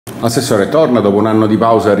Assessore, torna dopo un anno di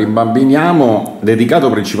pausa a Rimbambiniamo,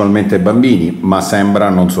 dedicato principalmente ai bambini, ma sembra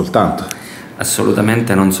non soltanto.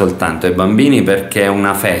 Assolutamente non soltanto ai bambini, perché è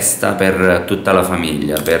una festa per tutta la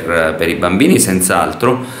famiglia, per i bambini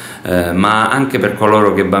senz'altro, ma anche per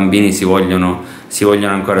coloro che bambini si vogliono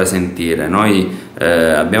ancora sentire. Noi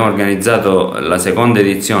abbiamo organizzato la seconda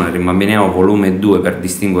edizione, Rimbambiniamo volume 2, per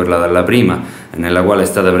distinguerla dalla prima, nella quale è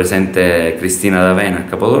stata presente Cristina D'Avena a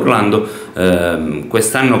Capo d'Orlando.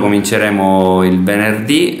 Quest'anno cominceremo il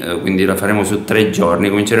venerdì, quindi la faremo su 3 giorni.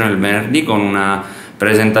 Cominceremo il venerdì con una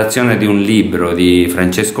presentazione di un libro di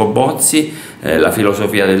Francesco Bozzi, La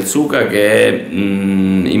filosofia del Suca, che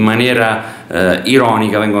in maniera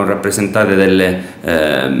ironica vengono rappresentate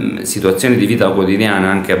delle situazioni di vita quotidiana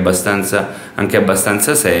anche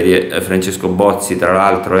abbastanza serie. Francesco Bozzi, tra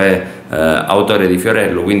l'altro, è autore di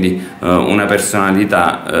Fiorello, quindi una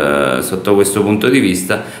personalità sotto questo punto di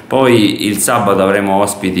vista. Poi il sabato avremo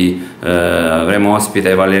ospite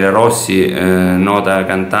Valeria Rossi, nota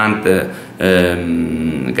cantante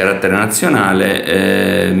carattere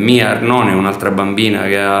nazionale, Mia Arnone, un'altra bambina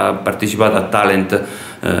che ha partecipato a Talent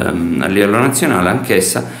a livello nazionale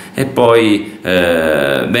anch'essa, e poi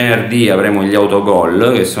venerdì avremo gli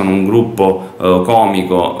Autogol, che sono un gruppo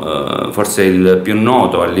comico, forse il più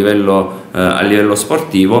noto a livello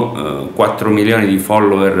sportivo, 4 milioni di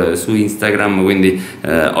follower su Instagram, quindi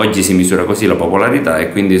oggi si misura così la popolarità,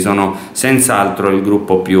 e quindi sono senz'altro il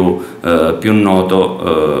gruppo più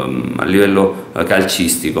noto a livello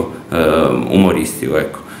calcistico, umoristico,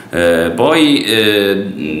 ecco.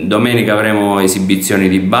 Poi domenica avremo esibizioni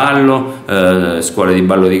di ballo, scuole di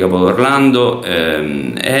ballo di Capo d'Orlando,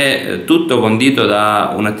 e tutto condito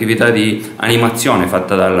da un'attività di animazione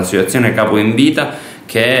fatta dall'associazione Capo in Vita,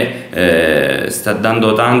 che sta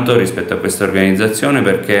dando tanto rispetto a questa organizzazione,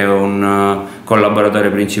 perché è un collaboratore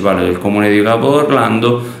principale del comune di Capo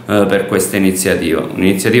d'Orlando per questa iniziativa,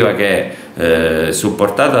 un'iniziativa che è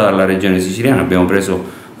supportata dalla regione siciliana. Abbiamo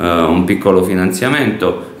preso un piccolo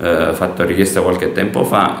finanziamento fatto richiesta qualche tempo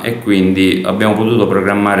fa, e quindi abbiamo potuto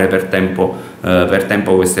programmare per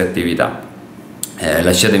tempo queste attività.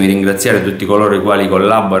 Lasciatemi ringraziare tutti coloro i quali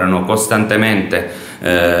collaborano costantemente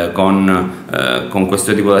con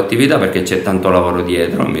questo tipo di attività, perché c'è tanto lavoro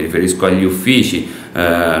dietro. Mi riferisco agli uffici,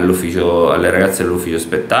 alle ragazze dell'ufficio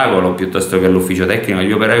spettacolo, piuttosto che all'ufficio tecnico,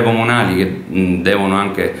 agli operai comunali, che devono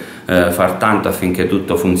anche far tanto affinché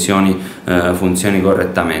tutto funzioni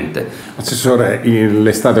correttamente. Assessore,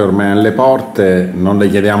 l'estate ormai è alle porte, non le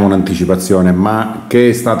chiediamo un'anticipazione, ma che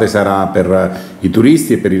estate sarà per i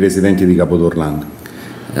turisti e per i residenti di Capo d'Orlando?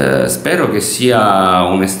 Spero che sia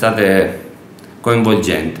un'estate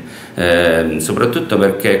coinvolgente, soprattutto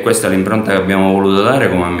perché questa è l'impronta che abbiamo voluto dare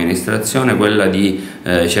come amministrazione, quella di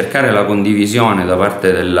cercare la condivisione da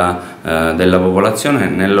parte della popolazione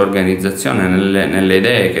nell'organizzazione, nelle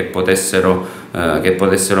idee che potessero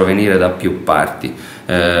venire da più parti.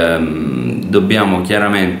 Dobbiamo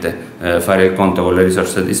chiaramente fare il conto con le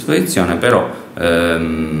risorse a disposizione, però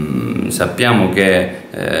sappiamo che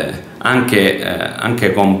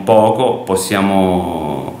anche con poco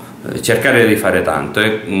possiamo cercare di fare tanto,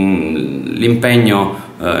 e l'impegno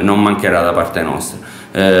non mancherà da parte nostra.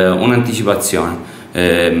 Un'anticipazione: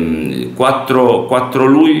 4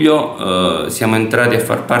 luglio siamo entrati a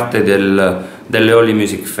far parte delle Holy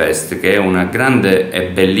Music Fest, che è una grande e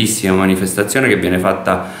bellissima manifestazione che viene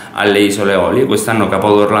fatta alle Isole Eolie. Quest'anno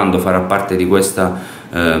Capo d'Orlando farà parte di questo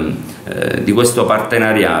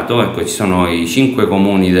partenariato. Ecco, ci sono i 5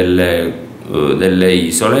 comuni delle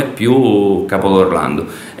isole più Capo d'Orlando.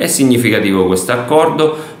 È significativo questo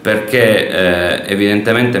accordo, perché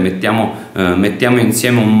evidentemente mettiamo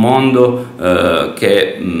insieme un mondo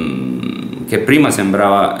che prima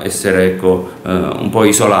sembrava essere, ecco, un po'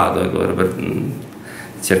 isolato, ecco, per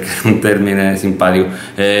cercare un termine simpatico,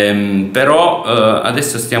 però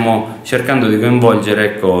adesso stiamo cercando di coinvolgere,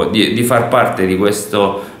 ecco, di far parte di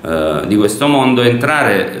questo mondo,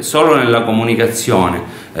 entrare solo nella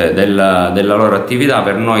comunicazione della loro attività.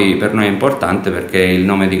 Per noi è importante, perché il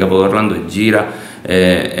nome di Capo d'Orlando gira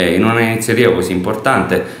in un'iniziativa così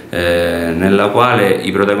importante, nella quale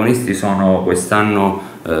i protagonisti sono quest'anno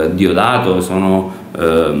Diodato, sono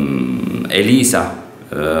Elisa,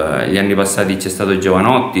 gli anni passati c'è stato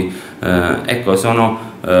Giovanotti, ecco, sono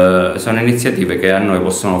iniziative che a noi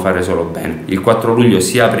possono fare solo bene. Il 4 luglio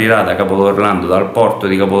si aprirà da Capo d'Orlando, dal porto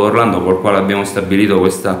di Capo d'Orlando, col quale abbiamo stabilito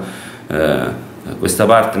questa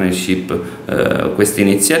partnership, questa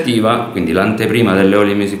iniziativa, quindi l'anteprima delle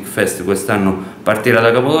Holy Music Fest quest'anno partirà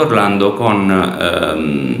da Capo d'Orlando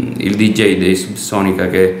con il DJ dei Subsonica,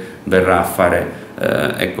 che verrà a fare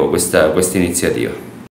ecco, questa iniziativa.